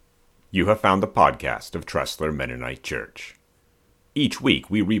You have found the podcast of Tressler Mennonite Church. Each week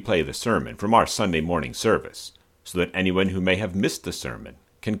we replay the sermon from our Sunday morning service so that anyone who may have missed the sermon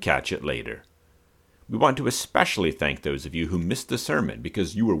can catch it later. We want to especially thank those of you who missed the sermon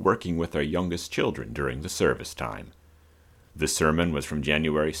because you were working with our youngest children during the service time. The sermon was from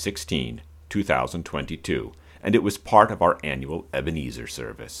January 16, 2022, and it was part of our annual Ebenezer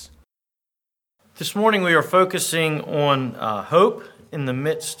Service. This morning we are focusing on hope in the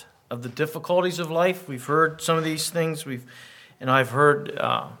midst of the difficulties of life. We've heard some of these things, and I've heard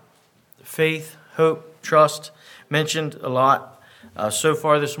faith, hope, trust mentioned a lot so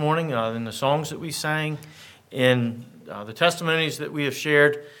far this morning in the songs that we sang, in the testimonies that we have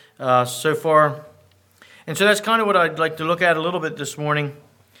shared so far. And so that's kind of what I'd like to look at a little bit this morning.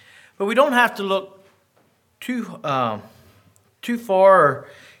 But we don't have to look too far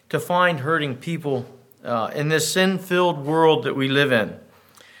to find hurting people in this sin-filled world that we live in.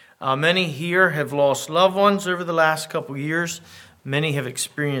 Many here have lost loved ones over the last couple years. Many have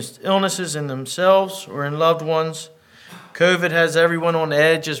experienced illnesses in themselves or in loved ones. COVID has everyone on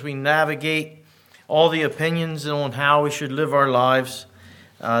edge as we navigate all the opinions on how we should live our lives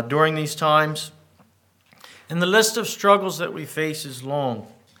during these times. And the list of struggles that we face is long.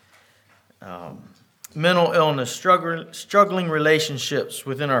 Mental illness, struggling relationships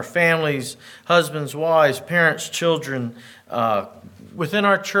within our families, husbands, wives, parents, children, within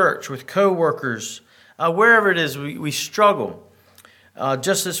our church, with co-workers, wherever it is, we struggle.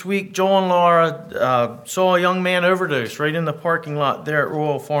 Just this week, Joel and Laura saw a young man overdose right in the parking lot there at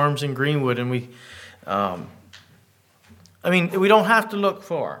Royal Farms in Greenwood, and we don't have to look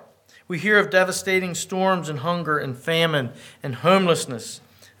far. We hear of devastating storms and hunger and famine and homelessness,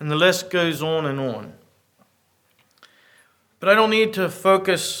 and the list goes on and on. But I don't need to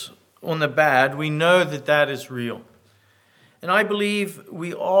focus on the bad. We know that that is real. And I believe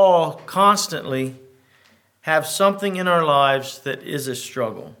we all constantly have something in our lives that is a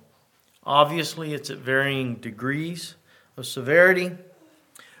struggle. Obviously, it's at varying degrees of severity,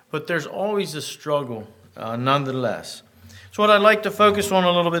 but there's always a struggle nonetheless. So what I'd like to focus on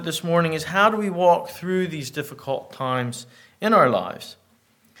a little bit this morning is how do we walk through these difficult times in our lives?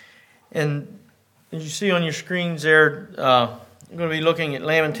 And as you see on your screens there, I'm going to be looking at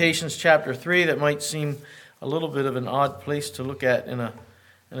Lamentations chapter 3. That might seem a little bit of an odd place to look at in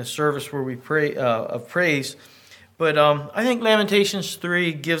a service where we pray of praise. But I think Lamentations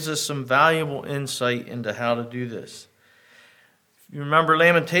 3 gives us some valuable insight into how to do this. If you remember,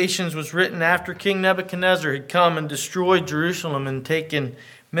 Lamentations was written after King Nebuchadnezzar had come and destroyed Jerusalem and taken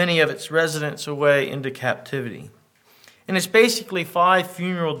many of its residents away into captivity. And it's basically 5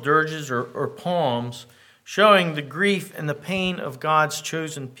 funeral dirges or poems showing the grief and the pain of God's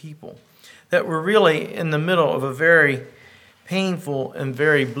chosen people that were really in the middle of a very painful and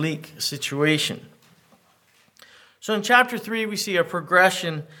very bleak situation. So in chapter 3, we see a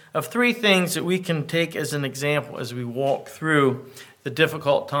progression of 3 things that we can take as an example as we walk through the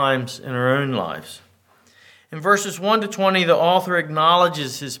difficult times in our own lives. In verses 1 to 20, the author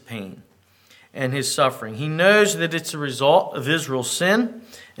acknowledges his pain and his suffering. He knows that it's a result of Israel's sin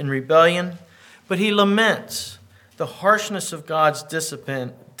and rebellion, but he laments the harshness of God's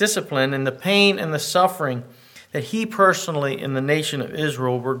discipline and the pain and the suffering that he personally and the nation of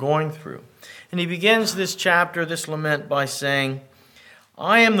Israel were going through. And he begins this chapter, this lament, by saying,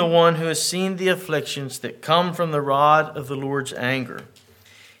 I am the one who has seen the afflictions that come from the rod of the Lord's anger.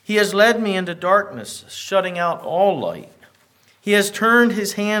 He has led me into darkness, shutting out all light. He has turned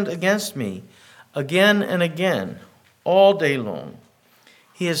his hand against me again and again, all day long.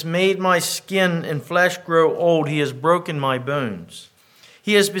 He has made my skin and flesh grow old. He has broken my bones.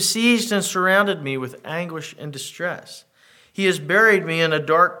 He has besieged and surrounded me with anguish and distress. He has buried me in a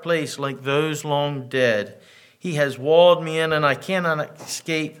dark place like those long dead. He has walled me in and I cannot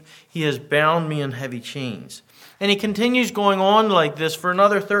escape. He has bound me in heavy chains. And he continues going on like this for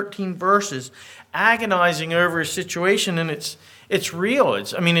another 13 verses, agonizing over his situation, and it's real.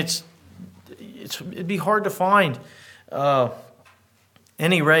 It'd be hard to find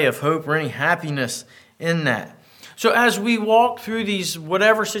any ray of hope or any happiness in that. So as we walk through these,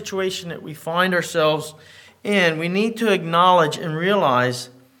 whatever situation that we find ourselves in, we need to acknowledge and realize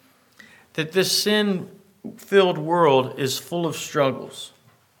that this sin-filled world is full of struggles.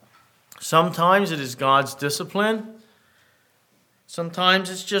 Sometimes it is God's discipline. Sometimes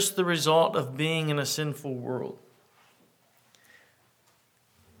it's just the result of being in a sinful world.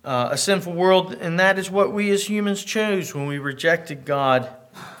 A sinful world, and that is what we as humans chose when we rejected God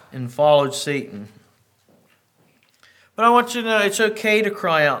and followed Satan. But I want you to know it's okay to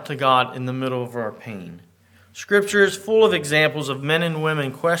cry out to God in the middle of our pain. Scripture is full of examples of men and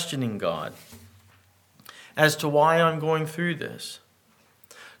women questioning God as to why I'm going through this.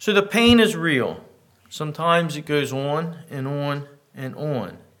 So the pain is real. Sometimes it goes on and on and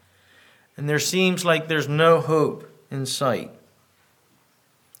on. And there seems like there's no hope in sight.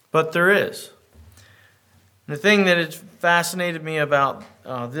 But there is. The thing that has fascinated me about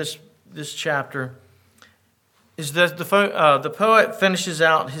this chapter is that the poet finishes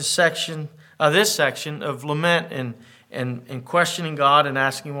out this section of lament and questioning God and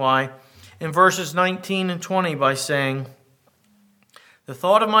asking why in verses 19 and 20 by saying, "The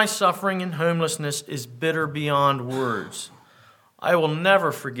thought of my suffering and homelessness is bitter beyond words. I will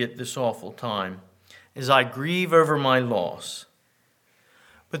never forget this awful time as I grieve over my loss."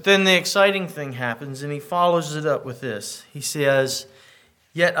 But then the exciting thing happens, and he follows it up with this. He says,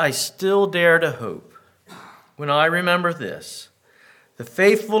 "Yet I still dare to hope when I remember this. The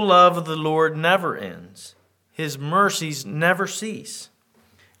faithful love of the Lord never ends. His mercies never cease.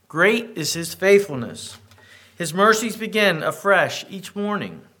 Great is his faithfulness. His mercies begin afresh each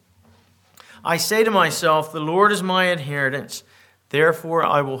morning. I say to myself, the Lord is my inheritance, therefore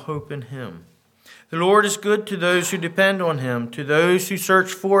I will hope in him. The Lord is good to those who depend on him, to those who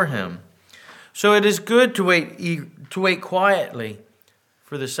search for him. So it is good to wait quietly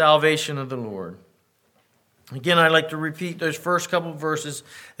for the salvation of the Lord." Again, I'd like to repeat those first couple of verses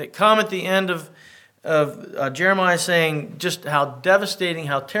that come at the end of Jeremiah saying just how devastating,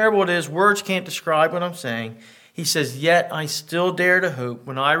 how terrible it is. Words can't describe what I'm saying. He says, "Yet I still dare to hope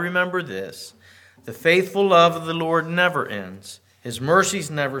when I remember this. The faithful love of the Lord never ends. His mercies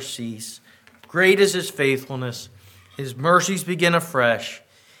never cease. Great is his faithfulness. His mercies begin afresh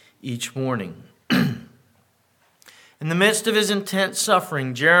each morning." In the midst of his intense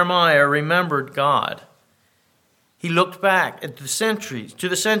suffering, Jeremiah remembered God. He looked back at the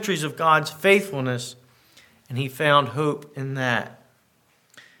centuries of God's faithfulness, and he found hope in that.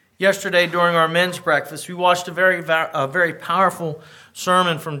 Yesterday, during our men's breakfast, we watched a very powerful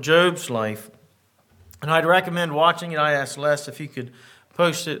sermon from Job's life, and I'd recommend watching it. I asked Les if he could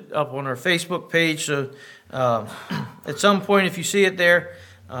post it up on our Facebook page. So at some point, if you see it there,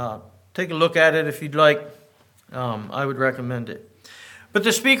 take a look at it if you'd like. I would recommend it. But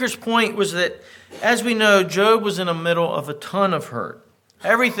the speaker's point was that, as we know, Job was in the middle of a ton of hurt.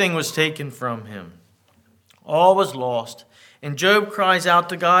 Everything was taken from him. All was lost. And Job cries out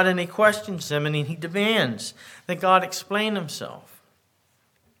to God, and he questions him, and he demands that God explain himself.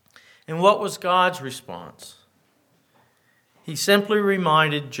 And what was God's response? He simply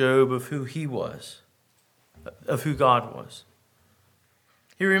reminded Job of who he was, of who God was.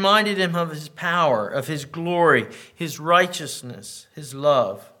 He reminded him of his power, of his glory, his righteousness, his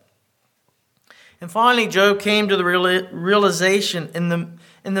love. And finally, Job came to the realization in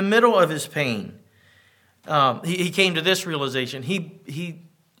the middle of his pain. He came to this realization.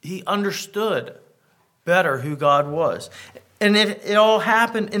 He understood better who God was. And it all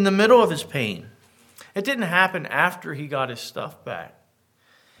happened in the middle of his pain. It didn't happen after he got his stuff back.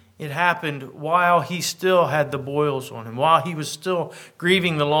 It happened while he still had the boils on him, while he was still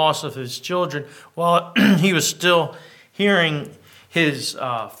grieving the loss of his children, while he was still hearing his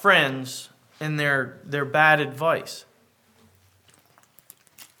friends and their bad advice.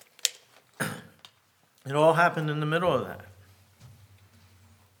 It all happened in the middle of that.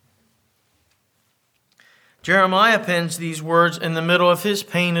 Jeremiah pens these words in the middle of his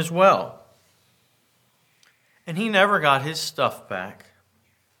pain as well. And he never got his stuff back.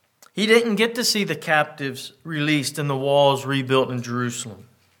 He didn't get to see the captives released and the walls rebuilt in Jerusalem.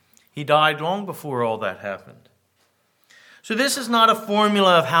 He died long before all that happened. So this is not a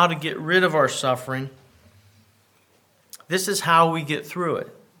formula of how to get rid of our suffering. This is how we get through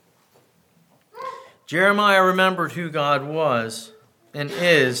it. Jeremiah remembered who God was and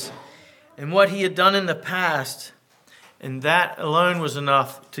is and what he had done in the past, and that alone was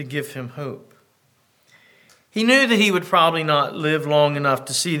enough to give him hope. He knew that he would probably not live long enough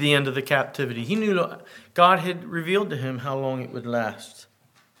to see the end of the captivity. He knew God had revealed to him how long it would last.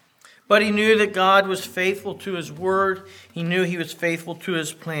 But he knew that God was faithful to his word. He knew he was faithful to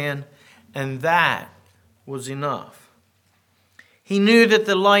his plan, and that was enough. He knew that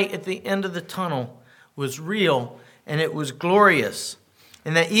the light at the end of the tunnel was real and it was glorious,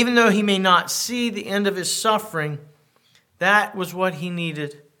 and that even though he may not see the end of his suffering, that was what he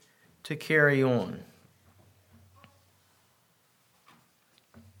needed to carry on.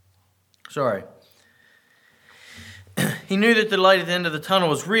 He knew that the light at the end of the tunnel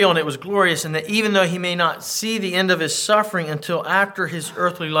was real and it was glorious, and that even though he may not see the end of his suffering until after his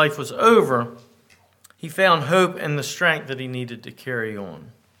earthly life was over, he found hope and the strength that he needed to carry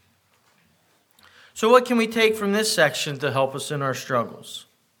on. So what can we take from this section to help us in our struggles?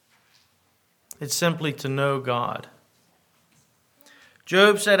 It's simply to know God.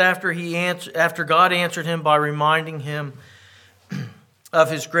 Job said after God answered him by reminding him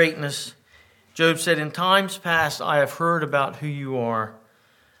of his greatness, Job said, "In times past I have heard about who you are,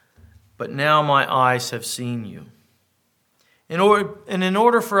 but now my eyes have seen you." In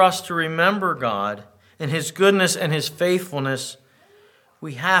order for us to remember God and his goodness and his faithfulness,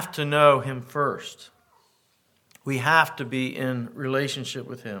 we have to know him first. We have to be in relationship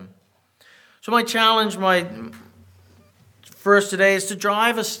with him. So my challenge for us today is to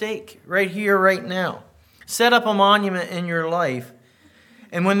drive a stake right here, right now. Set up a monument in your life.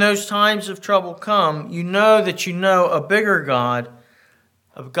 And when those times of trouble come, you know that you know a bigger God,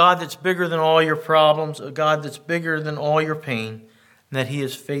 a God that's bigger than all your problems, a God that's bigger than all your pain, and that he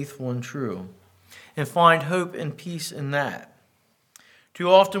is faithful and true. And find hope and peace in that. Too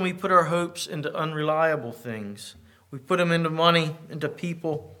often we put our hopes into unreliable things. We put them into money, into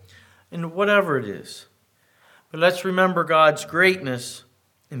people, into whatever it is. But let's remember God's greatness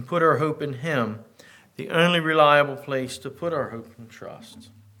and put our hope in him, the only reliable place to put our hope and trust.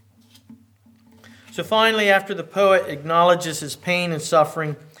 So finally, after the poet acknowledges his pain and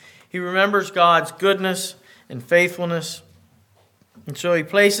suffering, he remembers God's goodness and faithfulness. And so he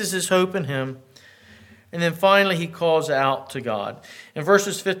places his hope in him. And then finally he calls out to God. In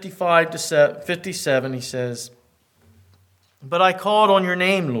verses 55 to 57, he says, "But I called on your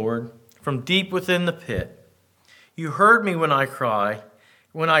name, Lord, from deep within the pit. You heard me when I cried.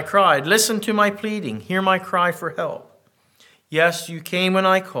 Listen to my pleading. Hear my cry for help. Yes, you came when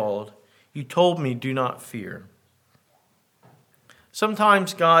I called. You told me, do not fear."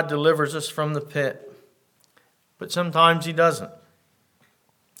 Sometimes God delivers us from the pit, but sometimes he doesn't.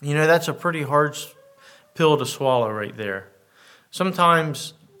 You know, that's a pretty hard pill to swallow right there.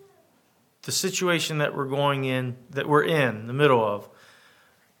 Sometimes the situation that we're in the middle of,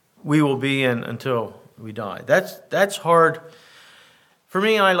 we will be in until we die. That's hard. For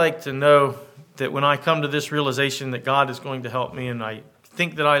me, I like to know that when I come to this realization that God is going to help me and I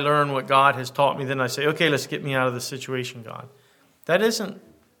think that I learn what God has taught me, then I say, okay, let's get me out of this situation, God. That isn't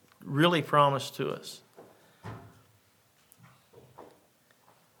really promised to us.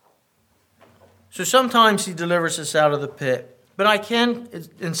 So sometimes he delivers us out of the pit,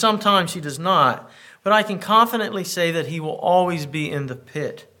 and sometimes he does not, but I can confidently say that he will always be in the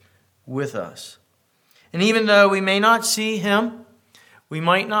pit with us. And even though we may not see him, we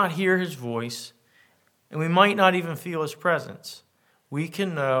might not hear his voice, and we might not even feel his presence, we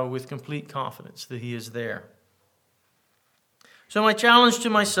can know with complete confidence that he is there. So my challenge to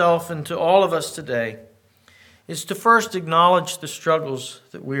myself and to all of us today is to first acknowledge the struggles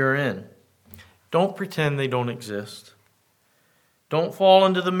that we are in. Don't pretend they don't exist. Don't fall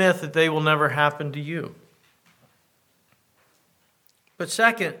into the myth that they will never happen to you. But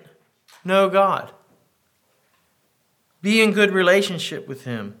second, know God. Be in good relationship with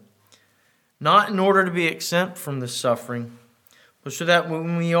him, not in order to be exempt from this suffering, but so that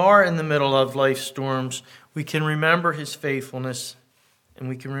when we are in the middle of life's storms, we can remember his faithfulness and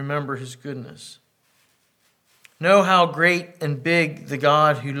we can remember his goodness. Know how great and big the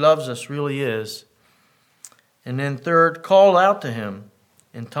God who loves us really is. And then third, call out to him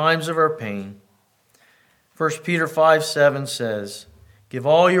in times of our pain. 1 Peter 5:7 says, "Give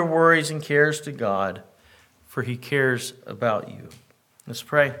all your worries and cares to God, for he cares about you." Let's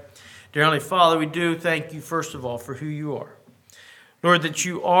pray. Dear Heavenly Father, we do thank you, first of all, for who you are. Lord, that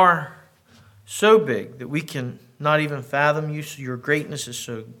you are so big that we can not even fathom you. So your greatness is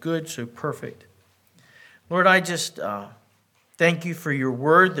so good, so perfect. Lord, I just thank you for your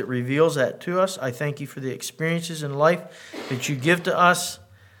word that reveals that to us. I thank you for the experiences in life that you give to us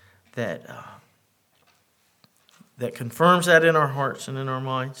that confirms that in our hearts and in our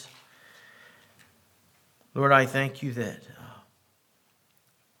minds. Lord, I thank you that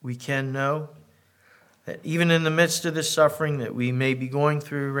we can know that even in the midst of this suffering that we may be going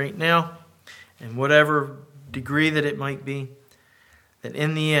through right now, in whatever degree that it might be, that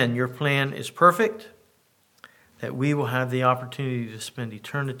in the end your plan is perfect, that we will have the opportunity to spend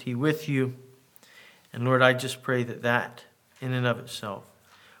eternity with you. And Lord, I just pray that in and of itself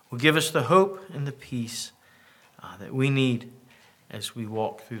will give us the hope and the peace that we need as we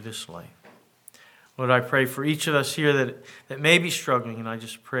walk through this life. Lord, I pray for each of us here that may be struggling, and I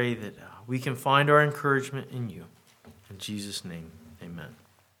just pray that we can find our encouragement in you. In Jesus' name, amen.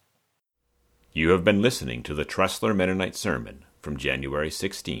 You have been listening to the Tressler Mennonite Sermon from January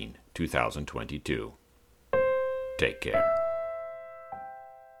 16, 2022. Take care.